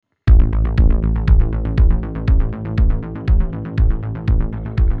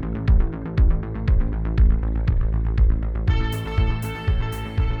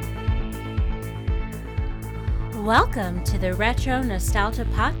Welcome to the Retro Nostalgia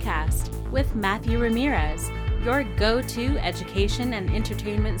Podcast with Matthew Ramirez, your go-to education and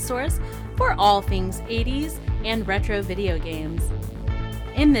entertainment source for all things 80s and retro video games.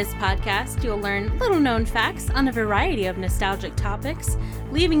 In this podcast, you'll learn little-known facts on a variety of nostalgic topics,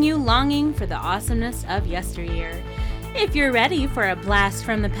 leaving you longing for the awesomeness of yesteryear. If you're ready for a blast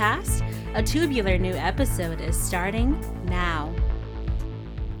from the past, a tubular new episode is starting now.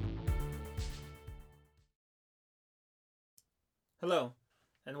 Hello,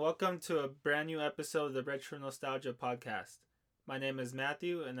 and welcome to a brand new episode of the Retro Nostalgia Podcast. My name is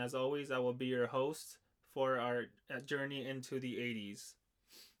Matthew, and as always, I will be your host for our journey into the 80s.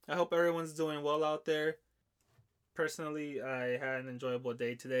 I hope everyone's doing well out there. Personally, I had an enjoyable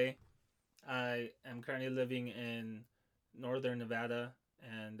day today. I am currently living in northern Nevada,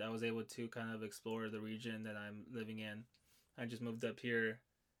 and I was able to kind of explore the region that I'm living in. I just moved up here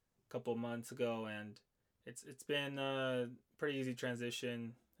a couple months ago, and it's been a pretty easy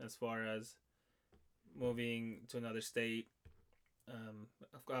transition as far as moving to another state.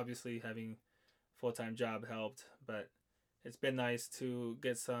 Obviously, having a full-time job helped, but it's been nice to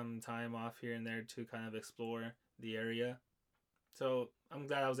get some time off here and there to kind of explore the area. So I'm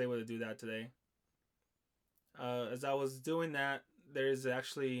glad I was able to do that today. As I was doing that, there's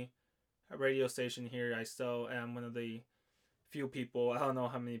actually a radio station here. I still am one of the few people, I don't know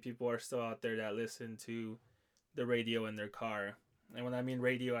how many people are still out there that listen to the radio in their car. And when I mean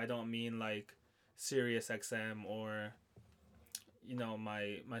radio, I don't mean like Sirius XM or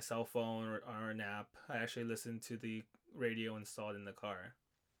my cell phone or an app. I actually listen to the radio installed in the car.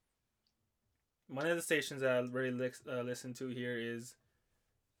 One of the stations that I really listen to here is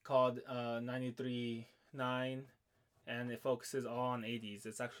called 93.9, and it focuses all on 80s.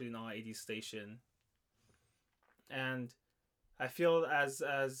 It's actually an all 80s station. And I feel as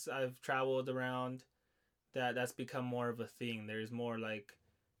I've traveled around that's become more of a thing. There's more like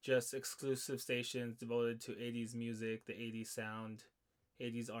just exclusive stations devoted to 80s music, the 80s sound,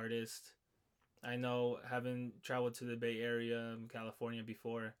 80s artists. I know, having traveled to the Bay Area, California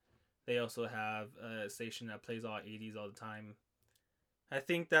before, they also have a station that plays all 80s all the time. I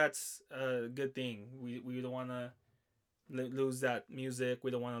think that's a good thing. We don't want to lose that music.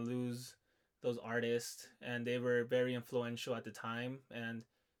 We don't want to lose those artists, and they were very influential at the time, and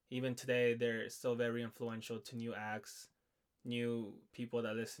even today they're still very influential to new acts, new people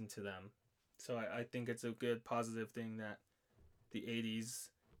that listen to them. So I think it's a good positive thing that the 80s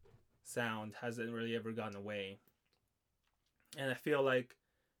sound hasn't really ever gone away. And I feel like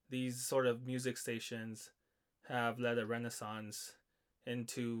these sort of music stations have led a renaissance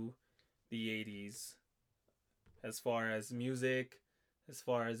into the 80s as far as music, as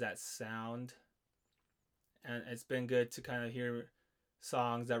far as that sound. And it's been good to kind of hear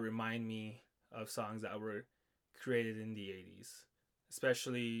songs that remind me of songs that were created in the 80s,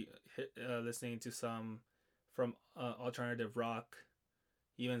 especially listening to some from alternative rock,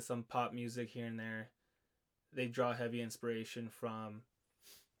 even some pop music here and there. They draw heavy inspiration from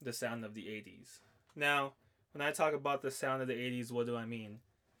the sound of the 80s. Now, when I talk about the sound of the 80s, what do I mean?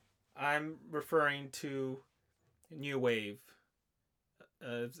 I'm referring to new wave.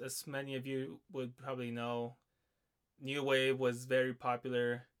 As many of you would probably know, new wave was very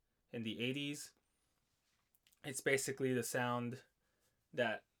popular in the 80s. It's basically the sound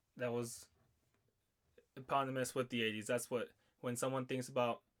that was eponymous with the 80s. That's what, when someone thinks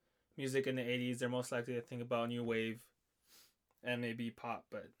about music in the 80s, they're most likely to think about new wave and maybe pop,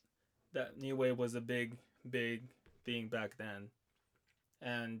 but that new wave was a big thing back then.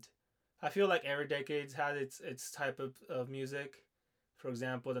 And I feel like every decade's had its type of music. For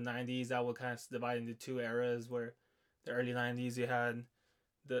example, the 90s, that would kind of divide into two eras, where the early 90s you had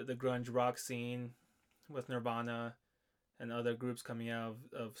the grunge rock scene with Nirvana and other groups coming out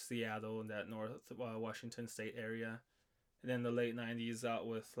of Seattle and that North Washington State area. And then the late 90s out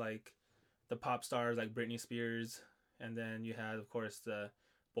with like the pop stars like Britney Spears. And then you had, of course, the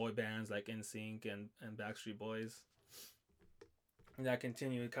boy bands like NSYNC and Backstreet Boys. And that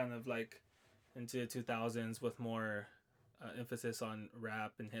continued kind of like into the 2000s with more emphasis on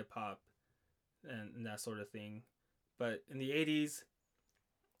rap and hip hop and that sort of thing. But in the 80s,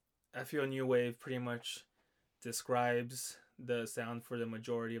 I feel new wave pretty much describes the sound for the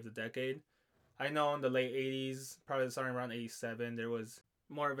majority of the decade. I know in the late 80s, probably starting around 87, there was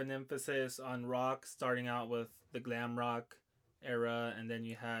more of an emphasis on rock, starting out with the glam rock era, and then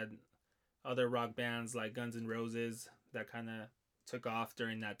you had other rock bands like Guns N' Roses that kind of took off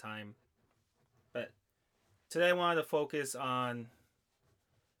during that time. But today I wanted to focus on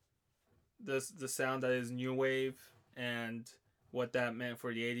the sound that is new wave and what that meant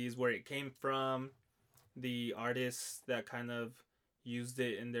for the 80s, where it came from, the artists that kind of used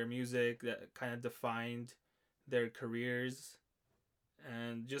it in their music, that kind of defined their careers,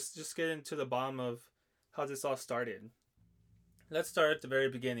 and just get into the bottom of how this all started. Let's start at the very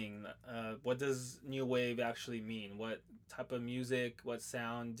beginning. What does new wave actually mean? What type of music, what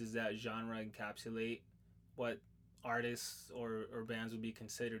sound does that genre encapsulate? What artists or bands would be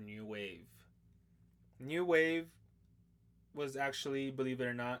considered new wave? New wave was actually, believe it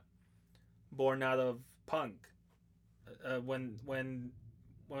or not, born out of punk. When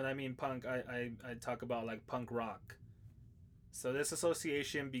I mean punk, I talk about like punk rock. So this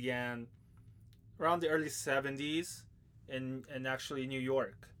association began around the early 70s in actually New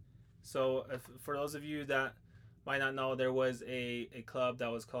York. So for those of you that might not know, there was a club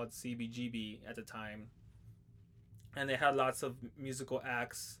that was called CBGB at the time, and they had lots of musical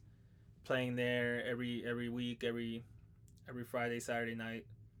acts playing there every week, every Friday, Saturday night,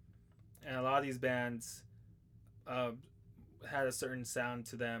 and a lot of these bands uh, had a certain sound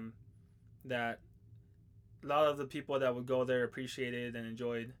to them that a lot of the people that would go there appreciated and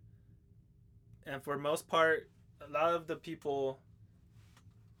enjoyed. And for the most part, a lot of the people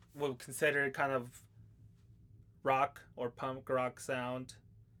would consider it kind of rock or punk rock sound.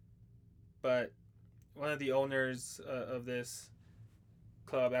 But one of the owners of this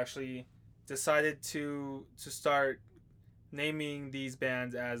club actually decided to start naming these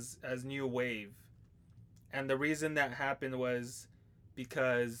bands as new wave. And the reason that happened was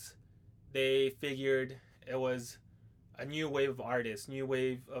because they figured it was a new wave of artists, new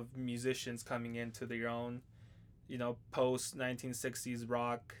wave of musicians coming into their own, post 1960s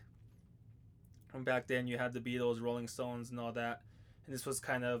rock. And back then you had the Beatles, Rolling Stones, and all that. And this was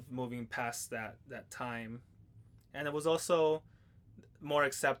kind of moving past that time. And it was also more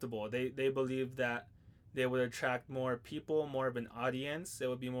acceptable. They believed that they would attract more people, more of an audience. It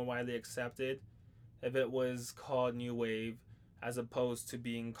would be more widely accepted if it was called new wave as opposed to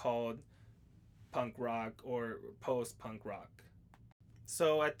being called punk rock or post punk rock.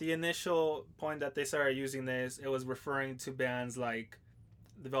 So at the initial point that they started using this, it was referring to bands like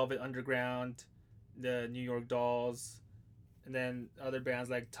the Velvet Underground, the New York Dolls, and then other bands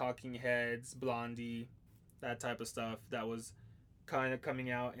like Talking Heads, Blondie, that type of stuff that was kind of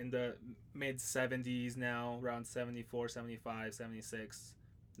coming out in the mid 70s now, around 74, 75, 76.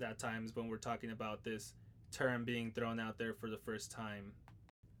 That times when we're talking about this term being thrown out there for the first time.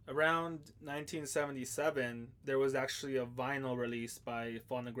 Around 1977, there was actually a vinyl released by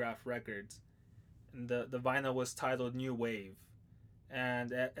Phonograph Records. And the vinyl was titled New Wave.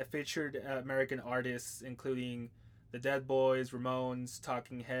 And it featured American artists including the Dead Boys, Ramones,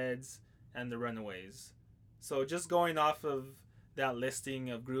 Talking Heads, and the Runaways. So just going off of that listing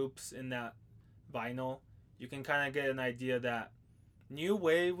of groups in that vinyl, you can kind of get an idea that new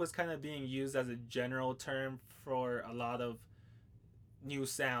wave was kind of being used as a general term for a lot of new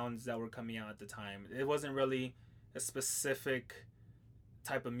sounds that were coming out at the time. It wasn't really a specific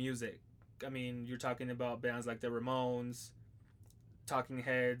type of music. I mean, you're talking about bands like the Ramones, Talking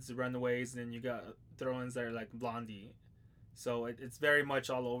Heads, the Runaways, and then you got throw-ins that are like Blondie. So it's very much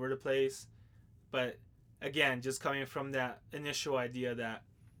all over the place. But again, just coming from that initial idea that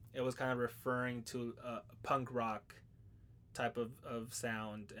it was kind of referring to a punk rock type of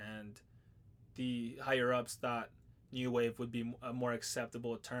sound, and the higher ups thought new wave would be a more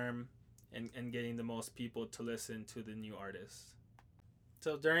acceptable term and getting the most people to listen to the new artists.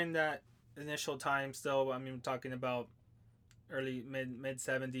 So during that initial time, still, I mean, talking about early mid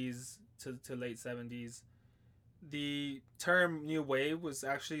 70s to late 70s, the term new wave was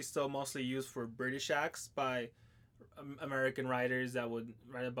actually still mostly used for British acts by American writers that would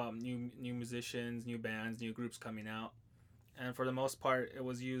write about new musicians, new bands, new groups coming out. And for the most part, it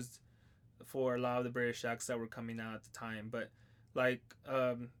was used for a lot of the British acts that were coming out at the time. But like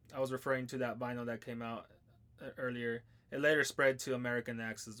I was referring to that vinyl that came out earlier, it later spread to American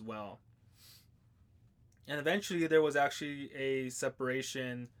acts as well. And eventually there was actually a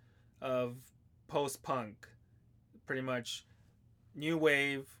separation of post-punk. Pretty much new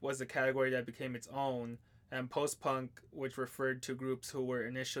wave was a category that became its own, and post-punk, which referred to groups who were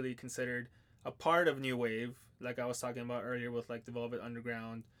initially considered a part of new wave, like I was talking about earlier with like the Velvet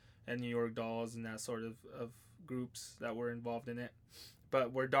Underground and New York Dolls and that sort of groups that were involved in it,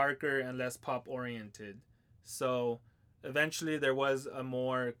 but were darker and less pop oriented. So eventually there was a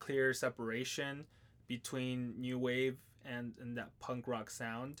more clear separation between new wave and that punk rock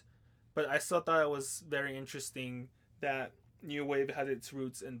sound. But I still thought it was very interesting that new wave had its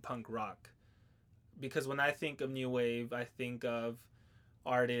roots in punk rock. Because when I think of new wave, I think of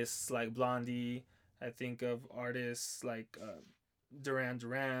artists like Blondie. I think of artists like Duran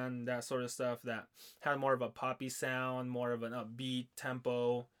Duran, that sort of stuff that had more of a poppy sound, more of an upbeat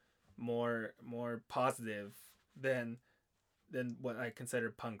tempo, more positive than what I consider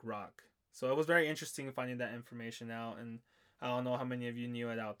punk rock. So it was very interesting finding that information out, and I don't know how many of you knew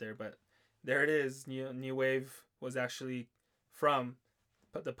it out there, but there it is. New wave was actually from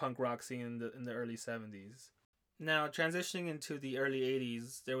the punk rock scene in the early 70s. Now, transitioning into the early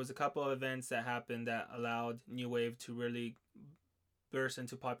 80s, there was a couple of events that happened that allowed new wave to really burst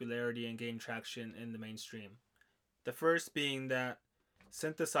into popularity and gain traction in the mainstream. The first being that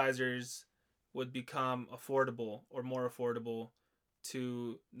synthesizers would become affordable or more affordable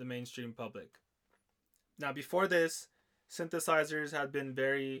to the mainstream public. Now, before this, synthesizers had been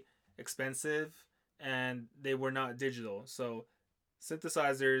very expensive and they were not digital. So,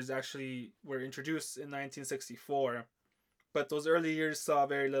 synthesizers actually were introduced in 1964, but those early years saw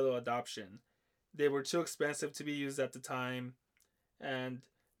very little adoption. They were too expensive to be used at the time, and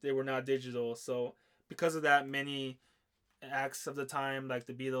they were not digital. So, because of that, many acts of the time, like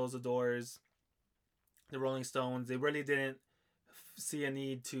the Beatles, the Doors, the Rolling Stones, they really didn't see a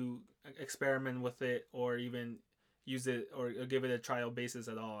need to experiment with it or even use it or give it a trial basis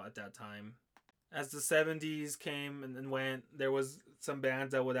at all at that time. As the 70s came and went, there was some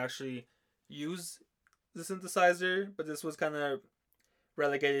bands that would actually use the synthesizer, but this was kind of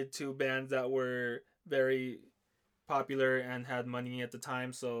relegated to bands that were very popular and had money at the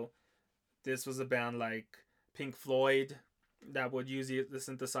time. So this was a band like Pink Floyd that would use the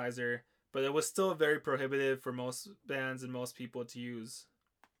synthesizer, but it was still very prohibitive for most bands and most people to use.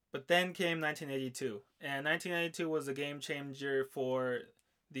 But then came 1982, and 1982 was a game changer for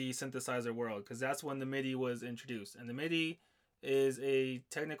the synthesizer world because that's when the MIDI was introduced. And the MIDI is a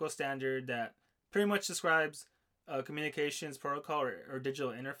technical standard that pretty much describes a communications protocol or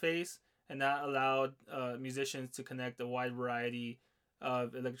digital interface, and that allowed musicians to connect a wide variety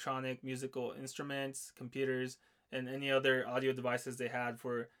of electronic musical instruments, computers, and any other audio devices they had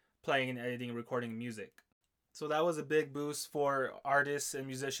for playing and editing and recording music. So that was a big boost for artists and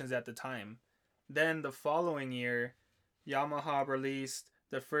musicians at the time. Then the following year, Yamaha released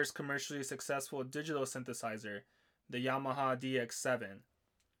the first commercially successful digital synthesizer, the Yamaha DX7.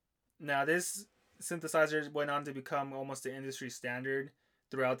 Now this synthesizer went on to become almost the industry standard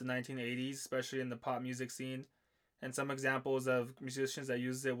throughout the 1980s, especially in the pop music scene. And some examples of musicians that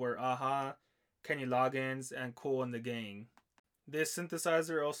used it were a-ha, Kenny Loggins, and Kool and the Gang. This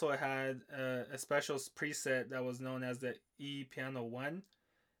synthesizer also had a special preset that was known as the E-Piano 1,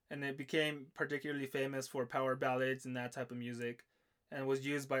 and it became particularly famous for power ballads and that type of music, and was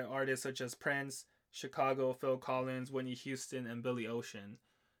used by artists such as Prince, Chicago, Phil Collins, Whitney Houston, and Billy Ocean.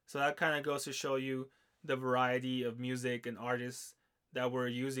 So that kind of goes to show you the variety of music and artists that were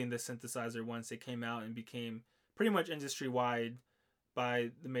using the synthesizer once it came out and became pretty much industry-wide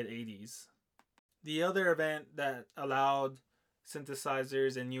by the mid-80s. The other event that allowed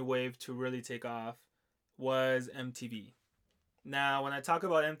synthesizers and new wave to really take off was MTV. Now, when I talk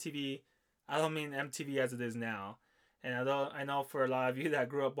about MTV, I don't mean MTV as it is now. And although I know for a lot of you that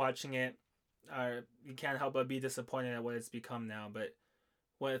grew up watching it, you can't help but be disappointed at what it's become now. But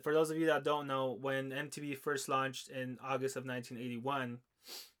for those of you that don't know, when MTV first launched in August of 1981,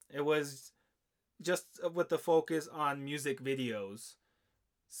 it was just with the focus on music videos.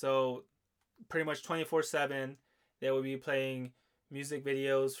 So pretty much 24/7, they would be playing music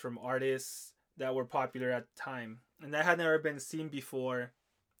videos from artists that were popular at the time. And that had never been seen before.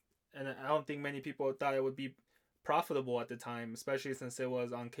 And I don't think many people thought it would be profitable at the time, especially since it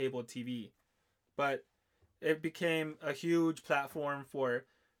was on cable TV. But it became a huge platform for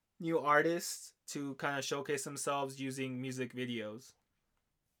new artists to kind of showcase themselves using music videos.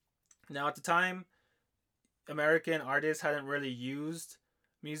 Now, at the time, American artists hadn't really used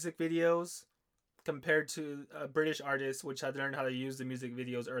music videos compared to British artists, which had learned how to use the music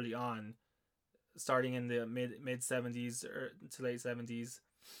videos early on, starting in the mid 70s or to late 70s.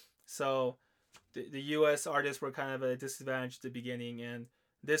 So the US artists were kind of at a disadvantage at the beginning, and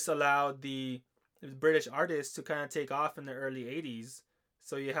this allowed the British artists to kind of take off in the early 80s.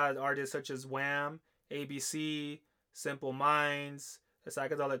 So you had artists such as Wham, ABC, Simple Minds, the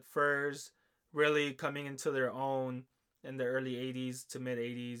Psychedelic Furs really coming into their own in the early 80s to mid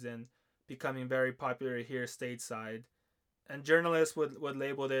 80s and becoming very popular here stateside. And journalists would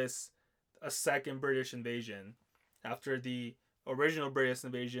label this a second British invasion after the original British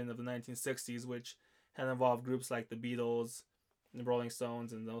invasion of the 1960s, which had involved groups like the Beatles, the Rolling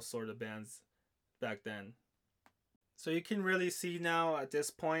Stones, and those sort of bands back then. So you can really see now at this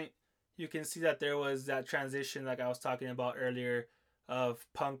point, you can see that there was that transition like I was talking about earlier of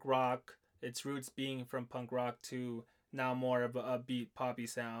punk rock, its roots being from punk rock to now more of a upbeat poppy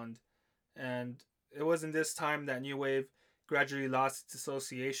sound. And it was in this time that new wave gradually lost its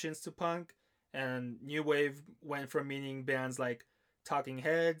associations to punk, and new wave went from meaning bands like Talking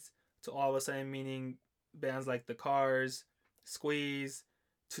Heads to all of a sudden meaning bands like The Cars, Squeeze,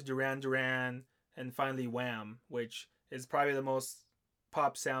 to Duran Duran, and finally Wham, which is probably the most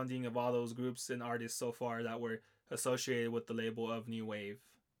pop sounding of all those groups and artists so far that were associated with the label of new wave.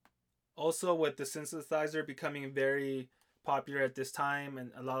 Also, with the synthesizer becoming very popular at this time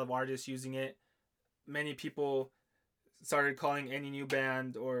and a lot of artists using it, many people started calling any new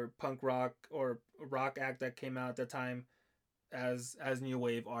band or punk rock or rock act that came out at the time as new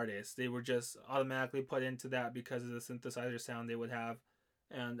wave artists. They were just automatically put into that because of the synthesizer sound they would have.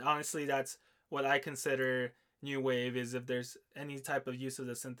 And honestly, that's what I consider new wave. Is if there's any type of use of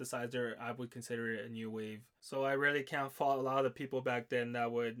the synthesizer, I would consider it a new wave. So I really can't fault a lot of the people back then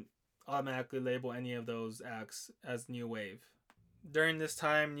that would automatically label any of those acts as new wave. During this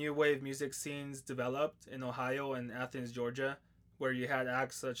time, new wave music scenes developed in Ohio and Athens, Georgia, where you had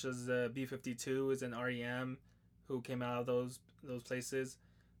acts such as the B-52s and REM who came out of those places.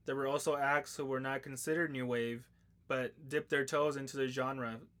 There were also acts who were not considered new wave but dipped their toes into the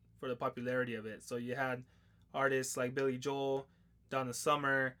genre for the popularity of it. So you had artists like Billy Joel, Donna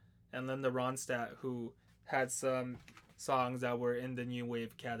Summer, and Linda Ronstadt who had some songs that were in the new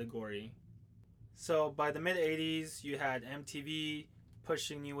wave category. So by the mid 80s, you had MTV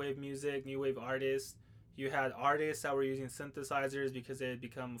pushing new wave music, new wave artists. You had artists that were using synthesizers because they had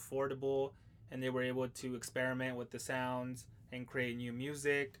become affordable and they were able to experiment with the sounds and create new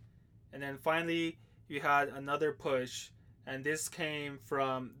music. And then finally, you had another push, and this came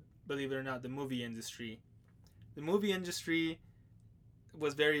from, believe it or not, the movie industry. The movie industry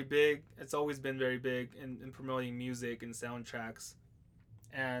was very big. It's always been very big in promoting music and soundtracks.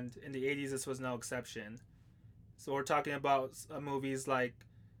 And in the 80s, this was no exception. So we're talking about movies like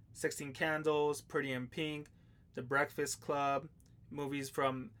 16 Candles, Pretty in Pink, The Breakfast Club, movies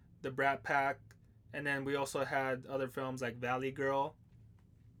from the Brat Pack, and then we also had other films like Valley Girl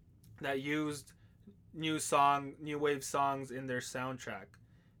that used new wave songs in their soundtrack.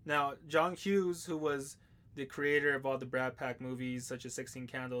 Now, John Hughes, who was the creator of all the Brat Pack movies such as 16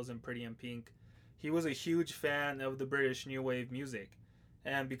 Candles and Pretty in Pink, he was a huge fan of the British new wave music.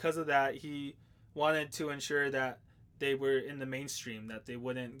 And because of that, he wanted to ensure that they were in the mainstream, that they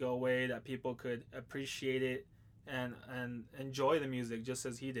wouldn't go away, that people could appreciate it and enjoy the music just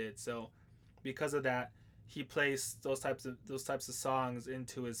as he did. So because of that, he placed those types of songs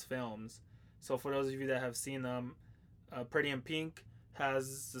into his films. So for those of you that have seen them, Pretty in Pink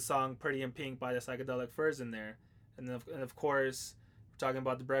has the song Pretty in Pink by the Psychedelic Furs in there. And of course, we're talking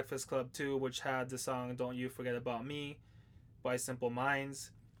about The Breakfast Club too, which had the song Don't You Forget About Me by Simple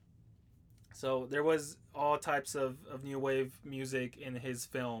Minds. So there was all types of new wave music in his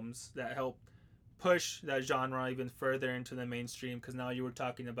films that helped push that genre even further into the mainstream, because now you were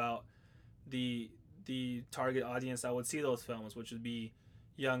talking about the target audience that would see those films, which would be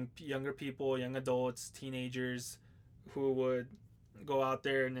younger people, young adults, teenagers who would go out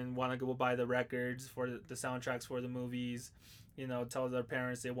there and then want to go buy the records for the soundtracks for the movies, tell their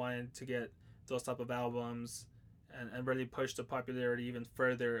parents they wanted to get those type of albums, and really push the popularity even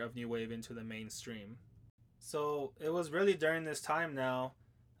further of new wave into the mainstream. So it was really during this time now,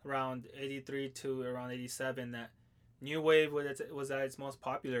 around 83 to around 87, that new wave was at its most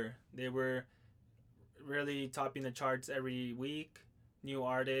popular. They were really topping the charts every week. New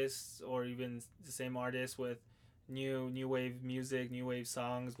artists, or even the same artists with new wave music, new wave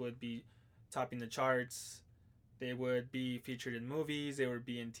songs, would be topping the charts. They would be featured in movies. They would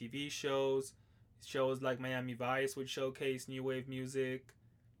be in TV shows. Shows like Miami Vice would showcase new wave music.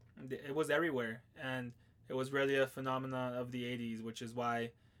 It was everywhere, and it was really a phenomenon of the 80s, which is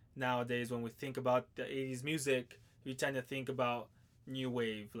why nowadays when we think about the 80s music, we tend to think about new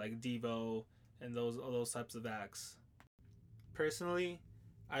wave, like Devo and those types of acts. Personally,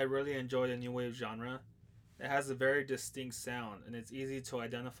 I really enjoy the new wave genre. It has a very distinct sound, and it's easy to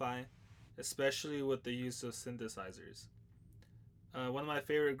identify, especially with the use of synthesizers. One of my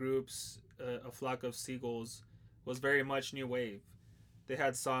favorite groups, A Flock of Seagulls, was very much new wave. They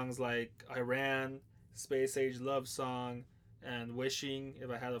had songs like I Ran, Space Age Love Song, and Wishing, If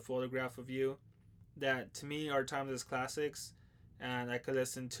I Had a Photograph of You, that to me are timeless classics, and I could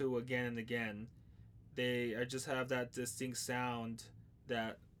listen to again and again. I just have that distinct sound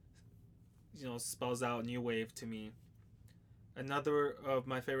that spells out new wave to me. Another of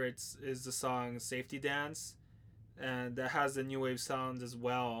my favorites is the song Safety Dance, and that has the new wave sound as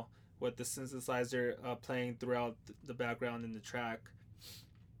well, with the synthesizer playing throughout the background in the track.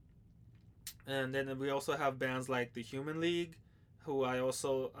 And then we also have bands like the Human League, who I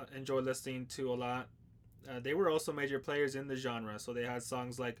also enjoy listening to a lot. They were also major players in the genre, so they had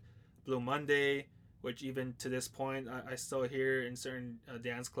songs like Blue Monday, which even to this point I still hear in certain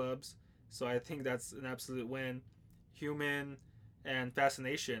dance clubs. So I think that's an absolute win. Human and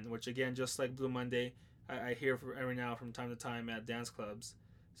Fascination, which again, just like Blue Monday, I hear every now from time to time at dance clubs.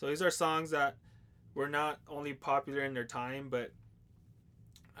 So these are songs that were not only popular in their time, but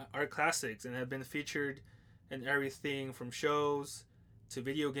are classics and have been featured in everything from shows to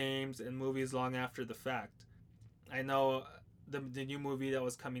video games and movies long after the fact. I know the new movie that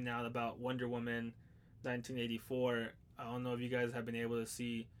was coming out about Wonder Woman 1984. I don't know if you guys have been able to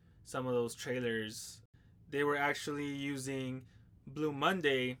see some of those trailers. They were actually using Blue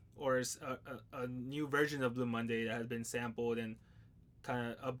Monday, or a new version of Blue Monday that had been sampled and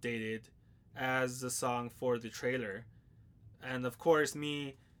kind of updated as the song for the trailer. And of course,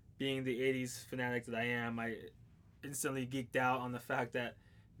 me being the 80s fanatic that I am, I instantly geeked out on the fact that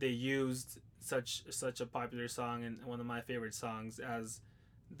they used such a popular song and one of my favorite songs as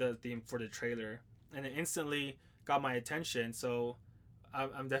the theme for the trailer, and it instantly got my attention. So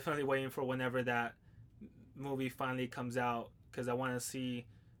I'm definitely waiting for whenever that movie finally comes out because I want to see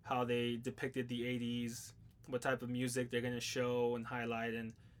how they depicted the 80s, what type of music they're going to show and highlight,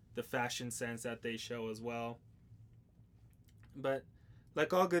 and the fashion sense that they show as well. But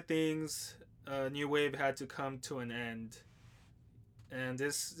like all good things, New Wave had to come to an end, and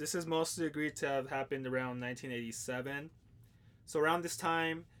this is mostly agreed to have happened around 1987. So around this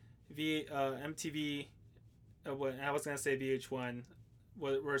time, MTV, I was gonna say VH1,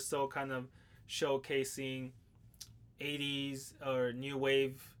 were still kind of showcasing 80s or new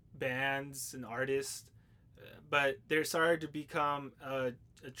wave bands and artists, but there started to become a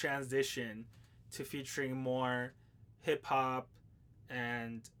transition to featuring more hip hop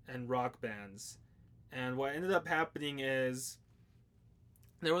and rock bands. And what ended up happening is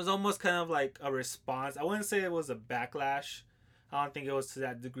there was almost kind of like a response. I wouldn't say it was a backlash. I don't think it was to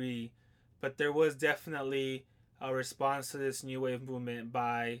that degree, but there was definitely a response to this new wave movement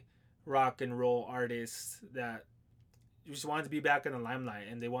by rock and roll artists that just wanted to be back in the limelight,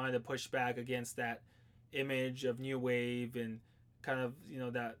 and they wanted to push back against that image of new wave and kind of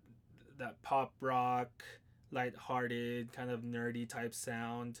that pop rock, light-hearted, kind of nerdy type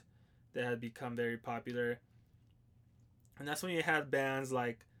sound that had become very popular. And that's when you had bands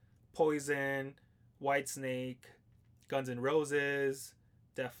like Poison, Whitesnake, Guns N' Roses,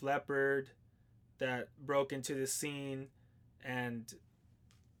 Def Leppard that broke into the scene and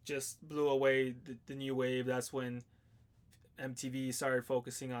just blew away the new wave. That's when MTV started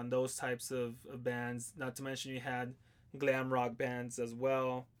focusing on those types of bands. Not to mention you had glam rock bands as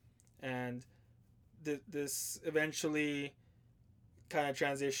well. And this eventually kind of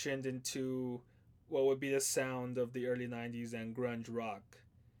transitioned into what would be the sound of the early 90s and grunge rock.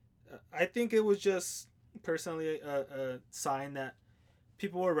 I think it was just personally a sign that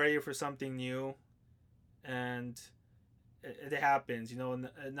people were ready for something new, and it happens.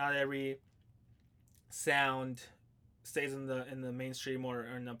 Not every sound stays in the mainstream or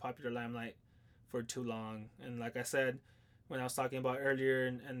in the popular limelight for too long. And like I said, when I was talking about earlier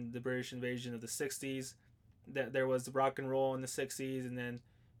and the British invasion of the 60s, that there was rock and roll in the 60s, and then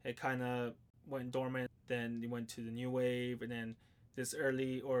it kind of went dormant. Then you went to the new wave, and then this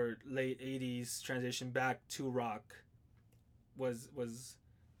early or late 80s transition back to rock was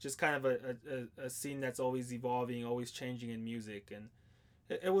just kind of a scene that's always evolving, always changing in music. And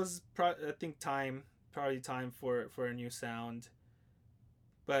it was I think probably time for a new sound.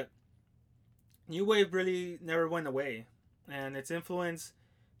 But new wave really never went away, and its influence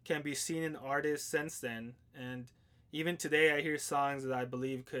can be seen in artists since then. And even today, I hear songs that I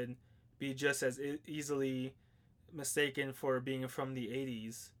believe could be just as easily mistaken for being from the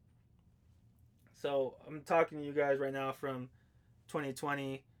 80s. So I'm talking to you guys right now from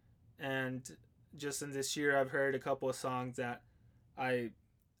 2020, and just in this year, I've heard a couple of songs that I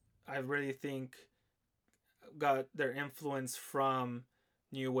I really think got their influence from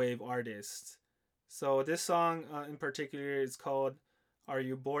new wave artists. So this song in particular is called "Are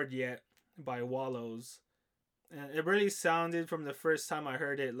You Bored Yet" by Wallows, and it really sounded from the first time I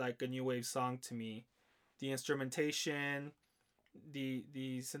heard it like a new wave song to me. The instrumentation, the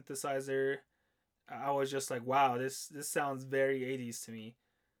synthesizer, I was just like, wow, this sounds very 80s to me.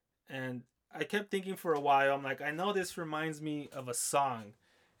 And I kept thinking for a while, I'm like, I know this reminds me of a song,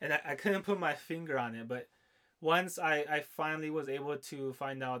 and I couldn't put my finger on it. But once I finally was able to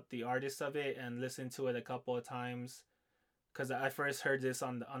find out the artist of it and listen to it a couple of times, because I first heard this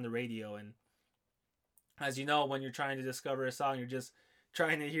on the radio. And as you know, when you're trying to discover a song, you're just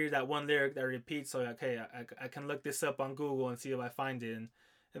trying to hear that one lyric that repeats. So like, hey, I can look this up on Google and see if I find it. And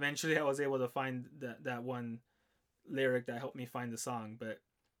eventually I was able to find that one lyric that helped me find the song. But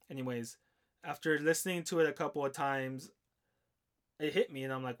anyways, after listening to it a couple of times, it hit me,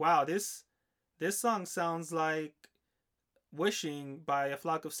 and I'm like, wow, this song sounds like Wishing by A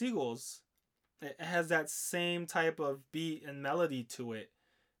Flock of Seagulls. It has that same type of beat and melody to it.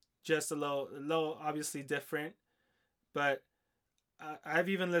 Just a little obviously different, but I've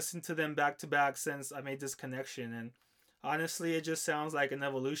even listened to them back to back since I made this connection, and honestly, it just sounds like an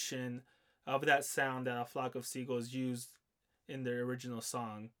evolution of that sound that A Flock of Seagulls used in their original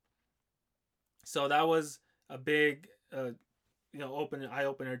song. So that was a big, eye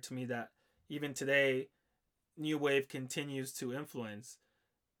opener to me that even today, new wave continues to influence.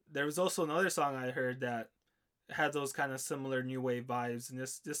 There was also another song I heard that had those kind of similar new wave vibes, and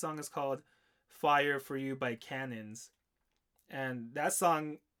this song is called "Fire for You" by Cannons, and that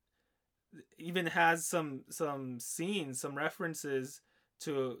song even has some scenes, some references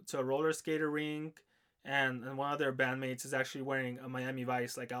to a roller skater rink, and one of their bandmates is actually wearing a Miami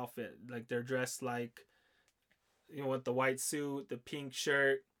Vice like outfit, like they're dressed like, with the white suit, the pink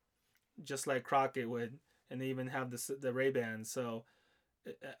shirt, just like Crockett would, and they even have the Ray-Bans. So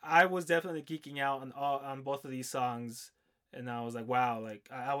I was definitely geeking out on both of these songs, and I was like, wow, like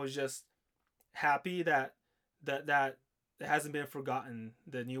I was just happy that it hasn't been forgotten.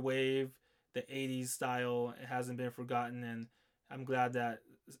 The new wave, the 80s style, it hasn't been forgotten, and I'm glad that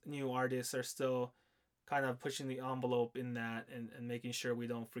new artists are still kind of pushing the envelope in that and making sure we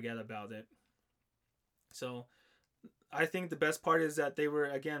don't forget about it. So I think the best part is that they were,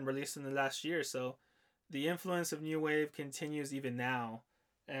 again, released in the last year, so the influence of new wave continues even now,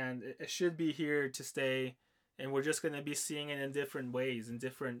 and it should be here to stay, and we're just going to be seeing it in different ways, in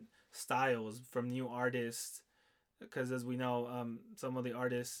different styles from new artists, because as we know, some of the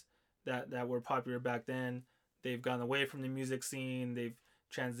artists that were popular back then, they've gone away from the music scene, they've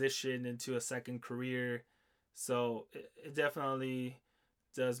transitioned into a second career, so it definitely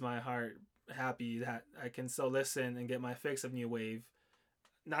does my heart happy that I can still listen and get my fix of new wave.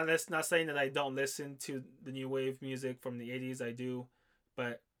 Not saying that I don't listen to the new wave music from the 80s, I do,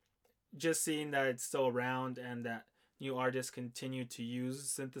 but just seeing that it's still around and that new artists continue to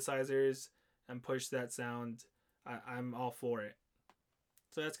use synthesizers and push that sound, I'm all for it.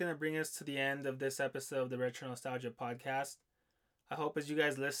 So that's going to bring us to the end of this episode of the Retro Nostalgia Podcast. I hope as you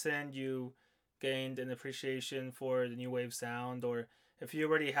guys listened, you gained an appreciation for the new wave sound, or if you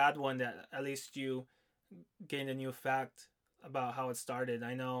already had one, that at least you gained a new fact about how it started.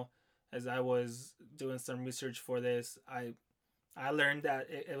 I know as I was doing some research for this, I learned that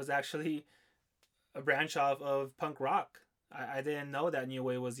it was actually a branch off of punk rock. I didn't know that new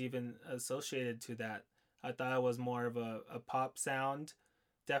wave was even associated to that. I thought it was more of a pop sound.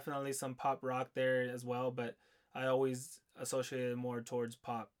 Definitely some pop rock there as well, but I always associated more towards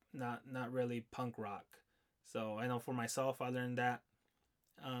pop, not really punk rock. So I know for myself, I learned that.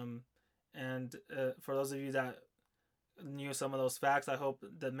 And for those of you that knew some of those facts, I hope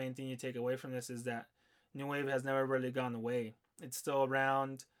the main thing you take away from this is that new wave has never really gone away. It's still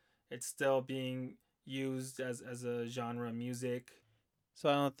around. It's still being used as a genre of music. So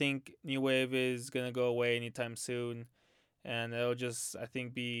I don't think new wave is going to go away anytime soon. And it'll just, I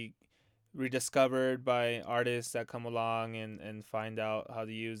think, be rediscovered by artists that come along and find out how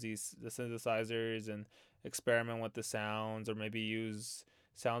to use the synthesizers and experiment with the sounds, or maybe use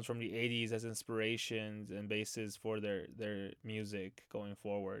sounds from the 80s as inspirations and bases for their music going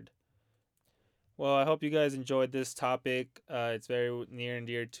forward. Well, I hope you guys enjoyed this topic. It's very near and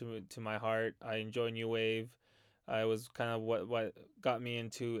dear to my heart. I enjoy new wave. It was kind of what got me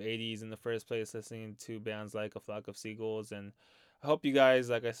into 80s in the first place, listening to bands like A Flock of Seagulls. And I hope you guys,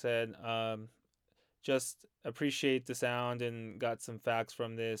 like I said, just appreciate the sound and got some facts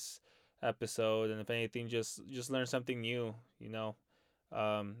from this episode. And if anything, just learn something new.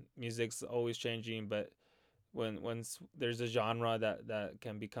 Music's always changing, but once there's a genre that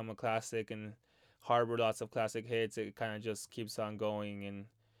can become a classic and harbor lots of classic hits, it kind of just keeps on going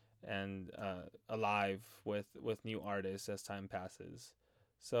and alive with new artists as time passes.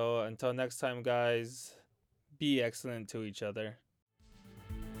 So until next time, guys, be excellent to each other.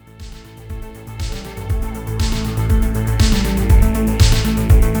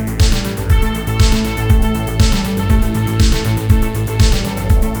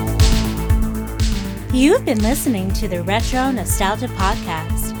 You've been listening to the Retro Nostalgia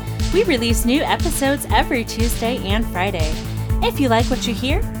Podcast. We release new episodes every Tuesday and Friday. If you like what you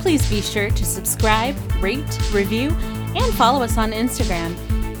hear, please be sure to subscribe, rate, review, and follow us on Instagram.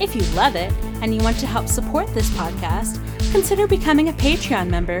 If you love it and you want to help support this podcast, consider becoming a Patreon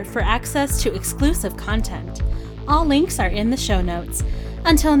member for access to exclusive content. All links are in the show notes.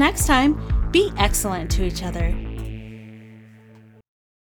 Until next time, be excellent to each other.